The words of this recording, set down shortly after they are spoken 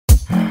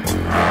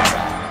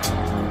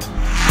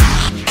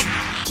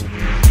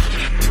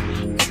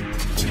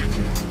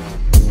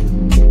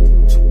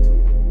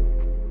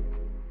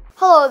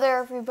Hello there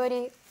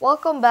everybody,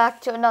 welcome back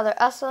to another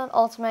SN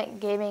Ultimate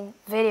Gaming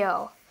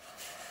video.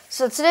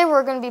 So today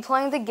we're going to be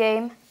playing the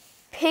game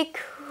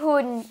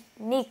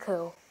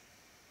Pikuniku.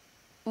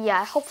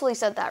 Yeah, I hopefully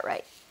said that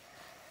right.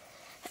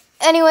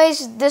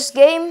 Anyways, this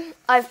game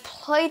I've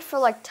played for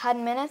like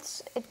 10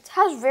 minutes. It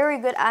has very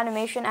good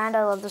animation and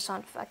I love the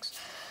sound effects.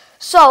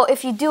 So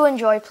if you do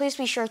enjoy, please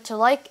be sure to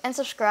like and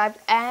subscribe,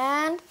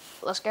 and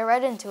let's get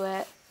right into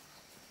it.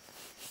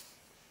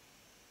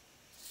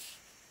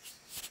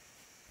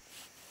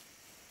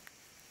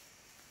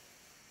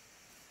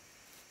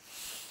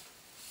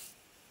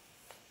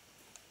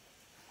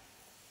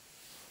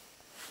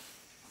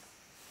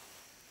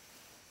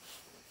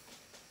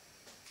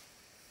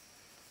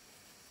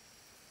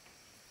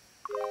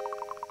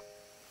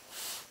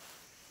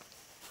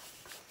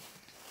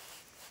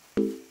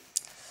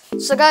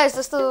 So guys,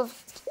 this is the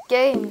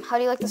game. How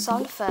do you like the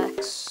sound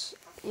effects?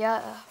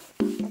 Yeah.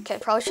 Okay,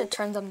 probably should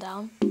turn them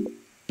down.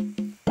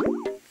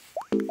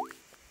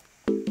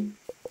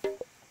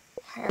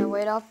 Here,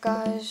 wait up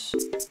guys.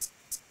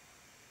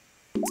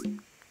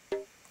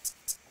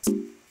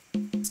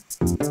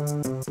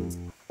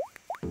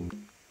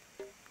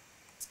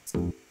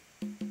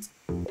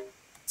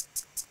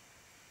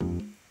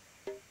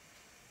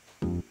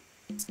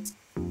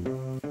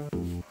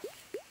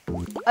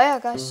 Oh yeah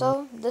guys,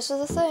 so this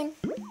is the thing.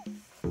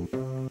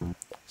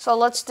 So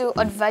let's do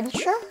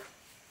adventure.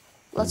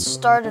 Let's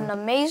start an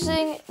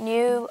amazing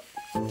new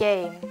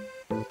game.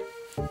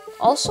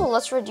 Also,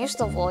 let's reduce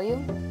the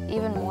volume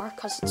even more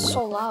because it's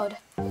so loud.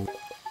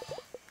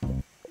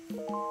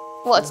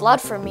 Well, it's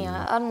loud for me.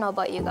 I don't know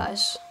about you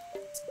guys.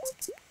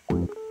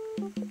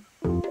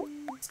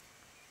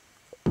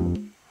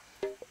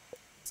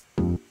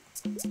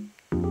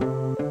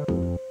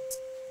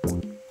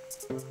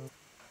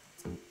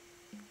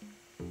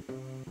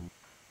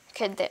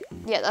 Okay,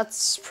 yeah,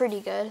 that's pretty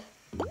good.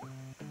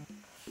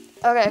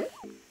 Okay,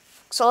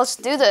 so let's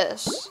do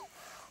this.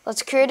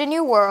 Let's create a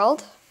new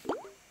world.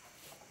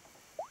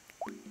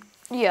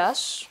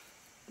 Yes.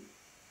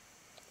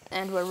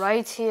 And we're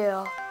right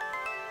here.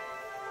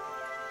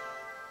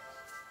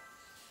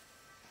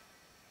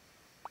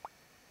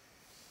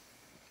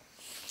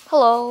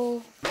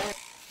 Hello.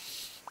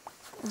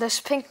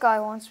 This pink guy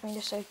wants me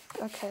to say,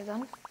 okay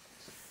then.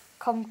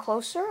 Come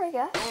closer, I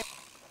guess.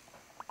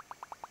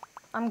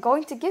 I'm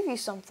going to give you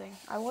something.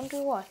 I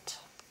wonder what.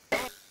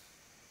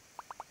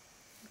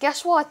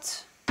 Guess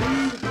what?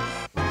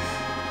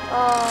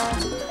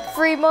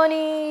 Free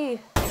money!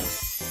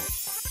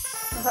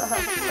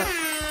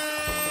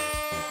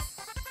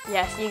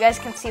 Yes, you guys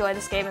can see why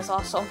this game is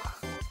awesome.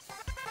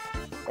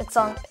 It's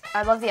on.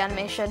 I love the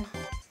animation.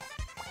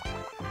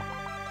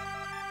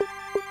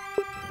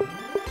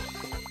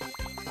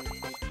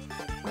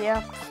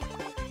 Yep.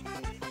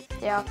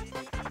 Yeah.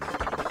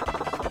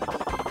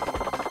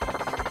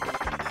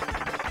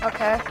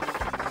 Okay.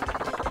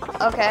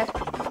 Okay.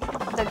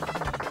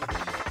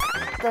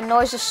 The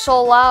noise is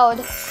so loud.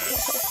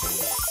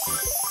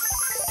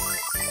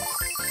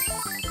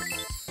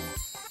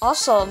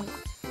 Awesome.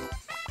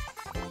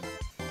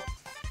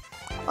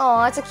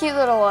 Oh, that's a cute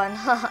little one.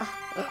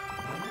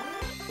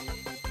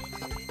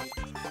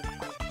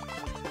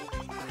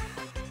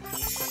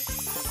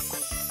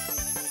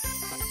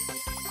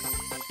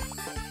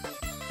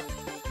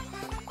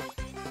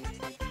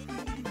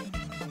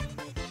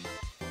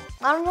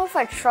 don't know if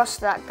I trust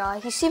that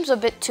guy. He seems a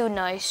bit too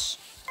nice.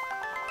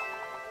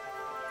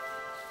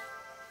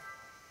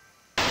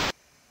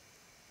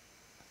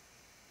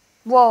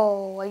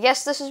 Whoa, I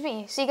guess this is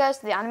me. See guys,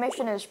 the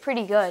animation is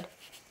pretty good.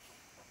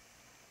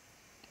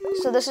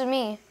 So this is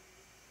me.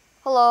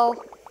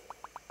 Hello.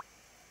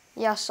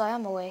 Yes, I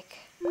am awake.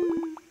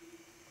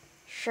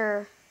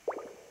 Sure.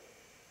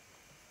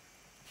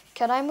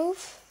 Can I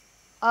move?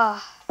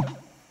 I'm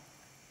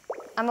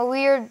a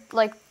weird,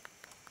 like,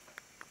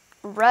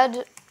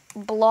 red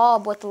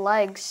blob with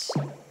legs.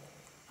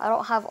 I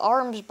don't have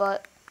arms,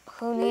 but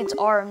who needs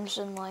arms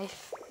in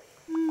life?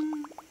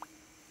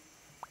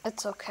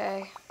 It's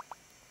okay.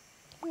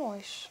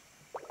 Nice.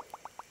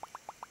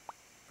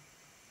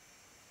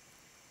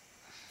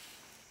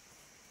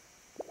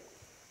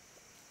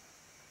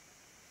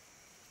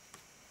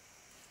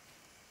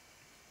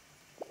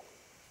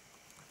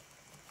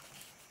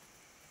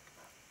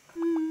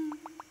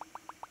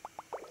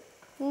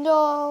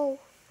 No.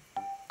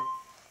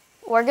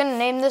 We're gonna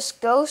name this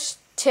ghost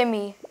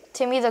Timmy.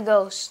 Timmy the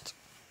ghost.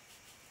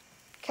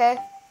 Okay?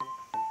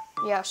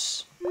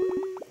 Yes.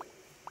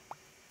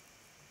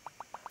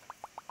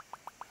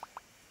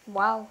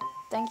 Wow.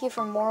 Thank you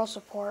for moral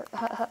support.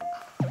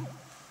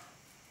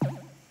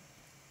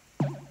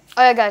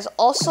 Alright guys,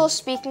 also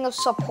speaking of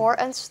support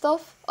and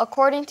stuff,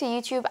 according to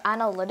YouTube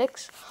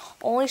analytics,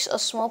 only a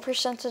small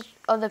percentage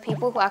of the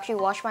people who actually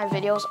watch my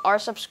videos are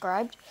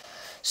subscribed.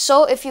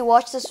 So if you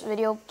watch this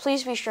video,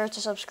 please be sure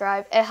to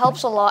subscribe. It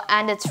helps a lot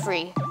and it's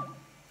free.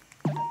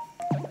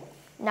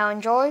 Now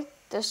enjoy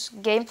this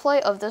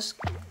gameplay of this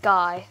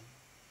guy.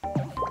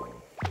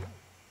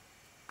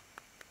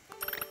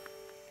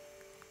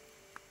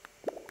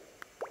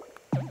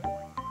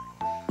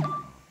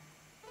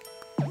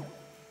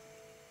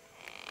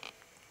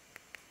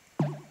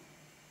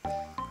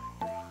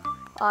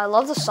 I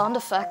love the sound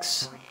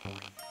effects.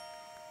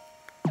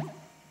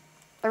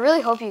 I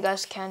really hope you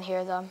guys can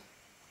hear them.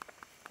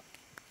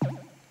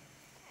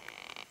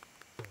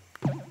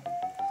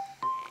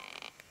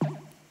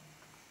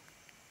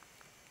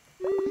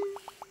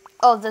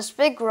 Oh, this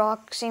big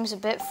rock seems a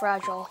bit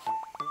fragile.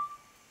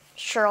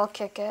 Sure, I'll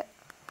kick it.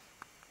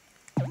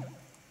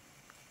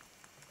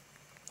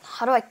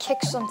 How do I kick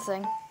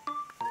something?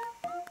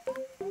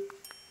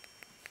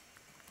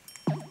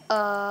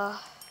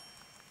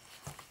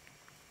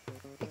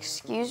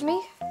 Excuse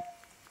me?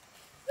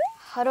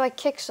 How do I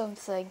kick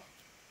something?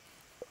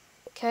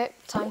 Okay,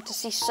 time to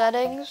see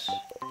settings.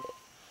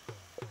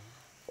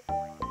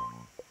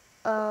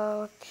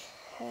 Okay,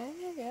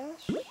 I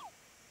guess.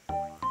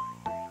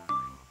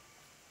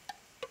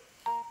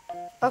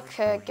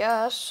 Okay, I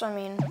guess. I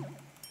mean,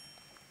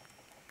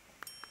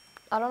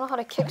 I don't know how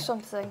to kick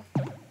something.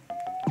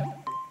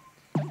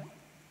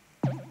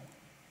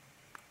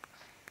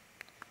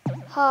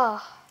 Huh.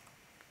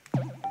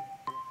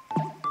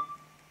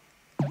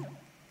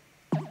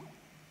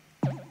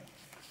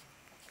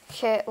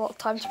 Okay, well,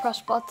 time to press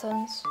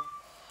buttons.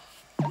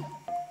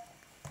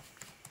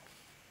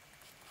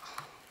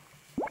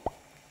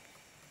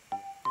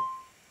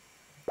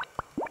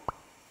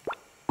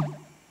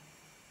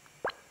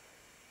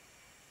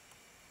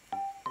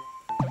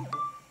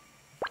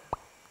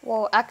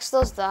 Whoa, X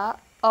does that.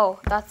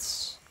 Oh,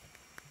 that's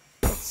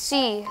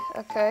C.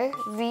 Okay,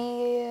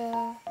 V.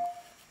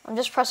 I'm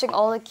just pressing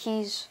all the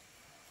keys.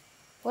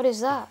 What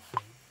is that?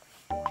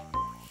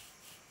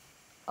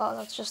 Oh,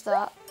 that's just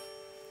that.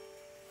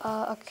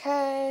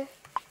 Okay.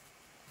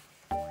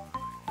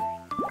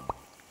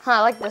 Huh,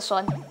 I like this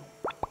one.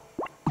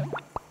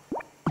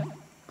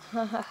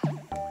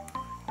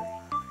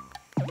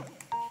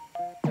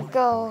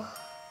 Go.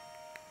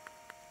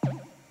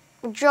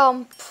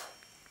 Jump.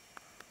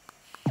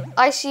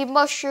 I see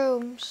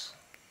mushrooms.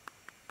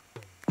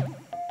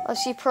 I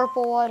see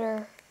purple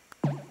water.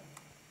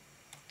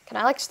 Can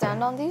I like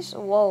stand on these?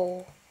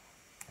 Whoa.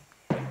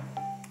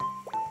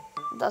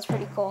 That's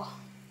pretty cool.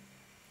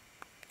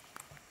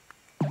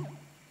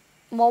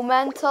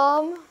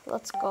 Momentum.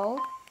 Let's go.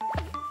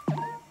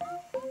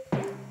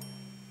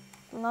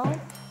 No.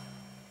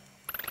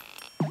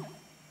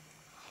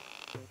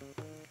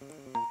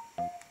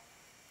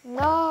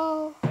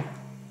 No.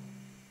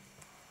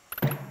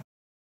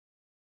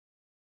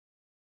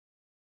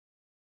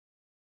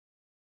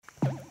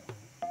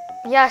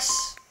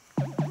 Yes.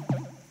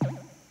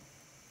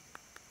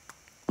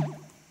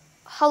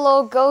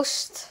 Hello,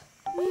 ghost.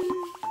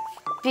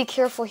 Be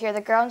careful here. The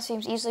ground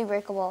seems easily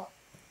breakable.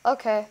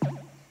 Okay.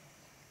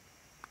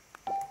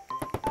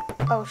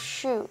 Oh,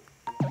 shoot.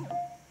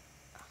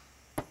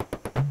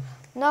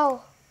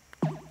 No.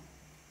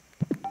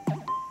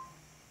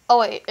 Oh,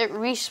 wait. It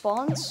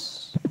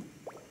respawns?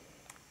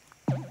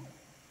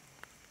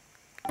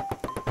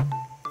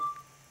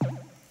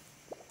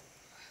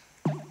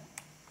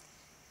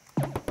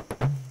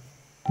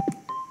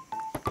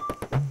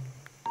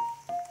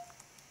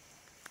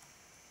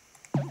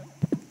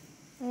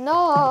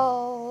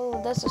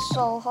 No, this is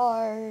so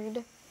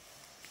hard.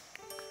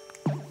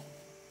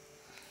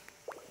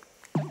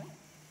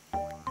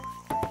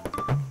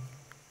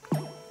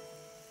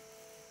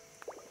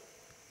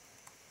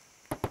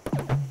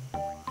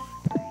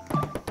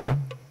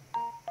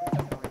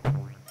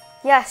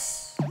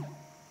 Yes.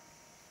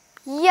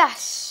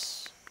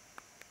 Yes.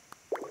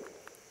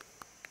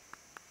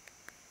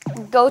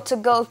 Go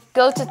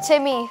to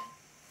Timmy.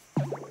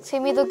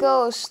 Timmy the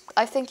ghost.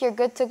 I think you're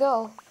good to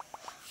go.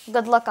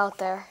 Good luck out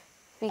there.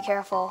 Be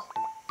careful.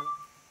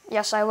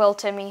 Yes, I will,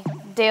 Timmy.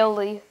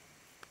 Daily.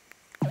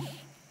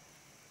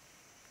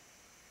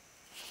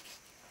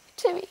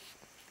 Timmy.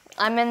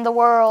 I'm in the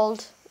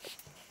world.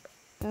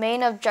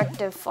 Main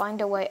objective,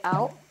 find a way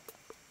out.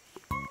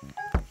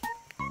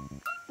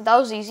 That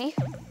was easy.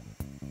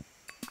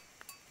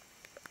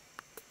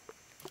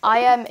 I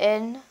am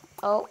in.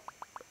 Oh.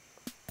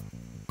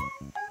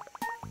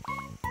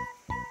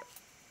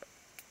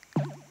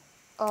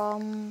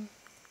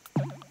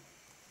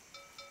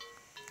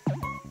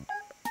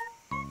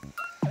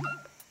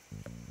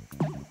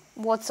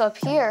 What's up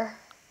here?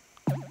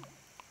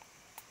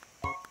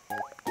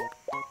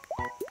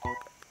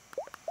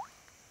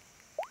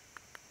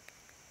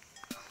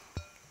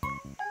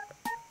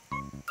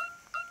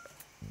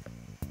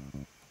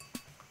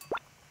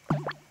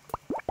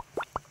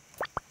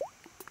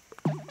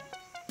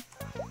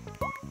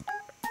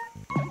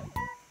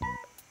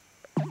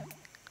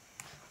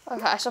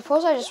 Okay, I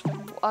suppose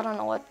I don't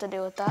know what to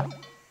do with that.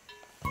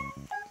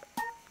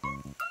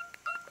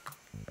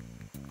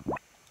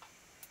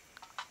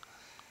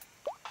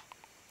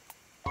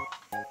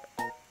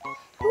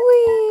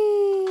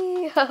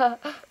 Whee!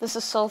 This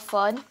is so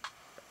fun.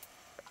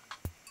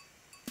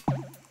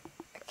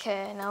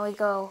 Okay, now we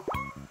go.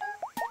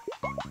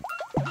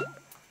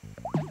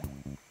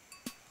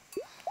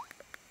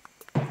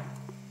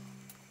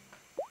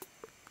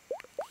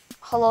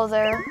 Hello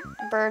there,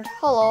 bird.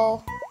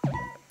 Hello.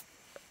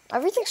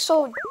 Everything's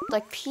so,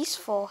 like,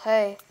 peaceful.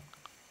 Hey.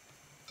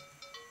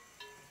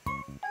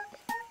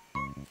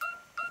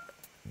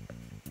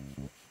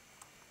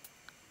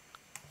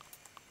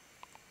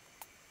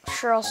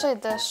 sure, I'll say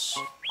this.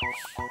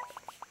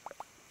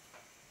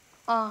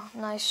 Oh,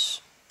 nice.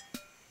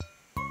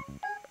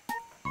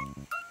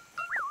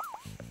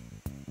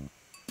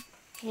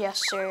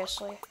 Yes,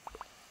 seriously.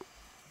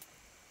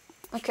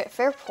 Okay,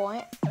 fair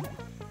point.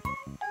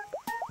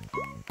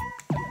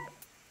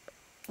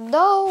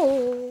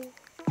 No!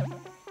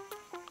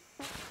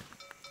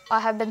 I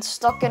have been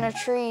stuck in a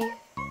tree.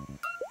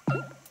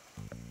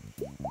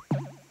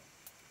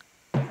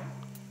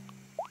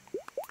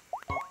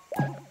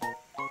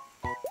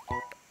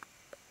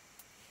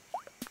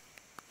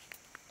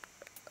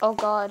 Oh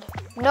God.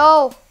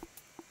 No!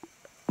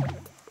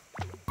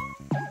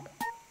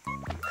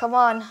 Come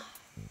on.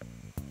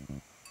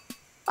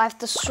 I have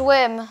to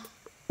swim.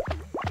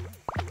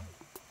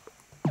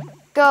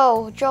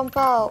 Go, jump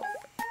out.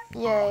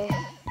 Yay.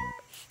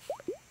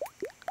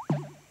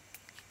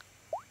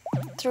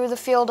 Through the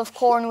field of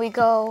corn we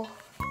go.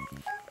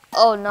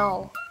 Oh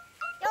no.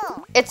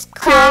 It's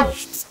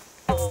crabs.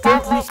 It's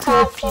deadly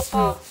crab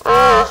people.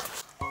 Ah.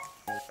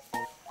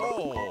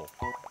 Oh.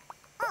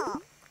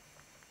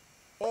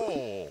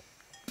 Oh.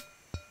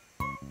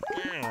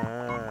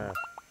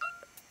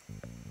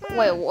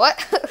 Wait, what?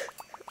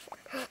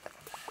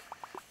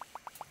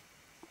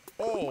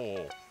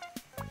 Oh.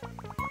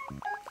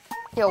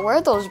 Yo, where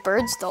are those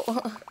birds though?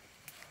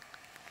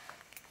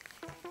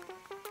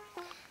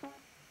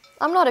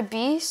 I'm not a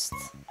beast.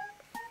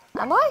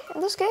 Am I in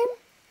this game?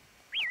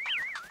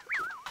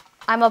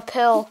 I'm a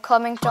pill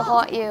coming to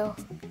haunt you.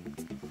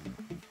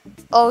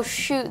 Oh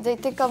shoot, they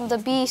think I'm the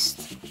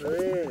beast.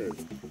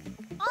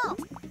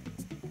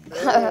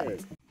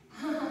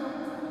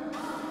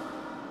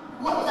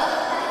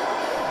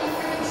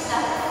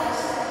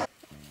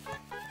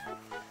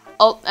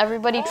 Oh,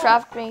 everybody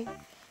trapped me.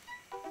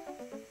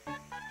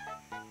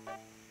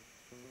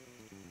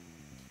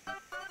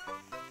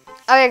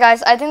 Okay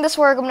guys, I think this is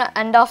where I'm gonna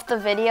end off the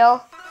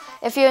video.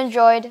 If you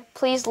enjoyed,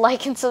 please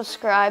like and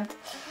subscribe.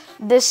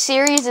 This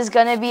series is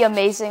gonna be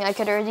amazing, I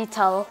could already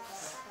tell.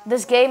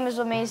 This game is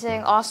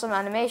amazing, awesome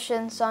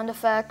animation, sound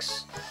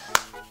effects.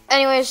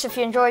 Anyways, if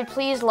you enjoyed,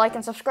 please like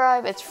and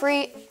subscribe. It's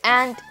free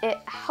and it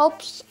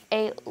helps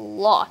a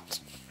lot.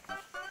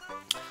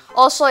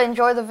 Also,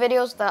 enjoy the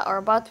videos that are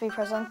about to be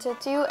presented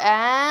to you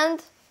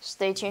and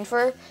stay tuned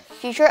for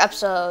future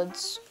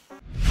episodes.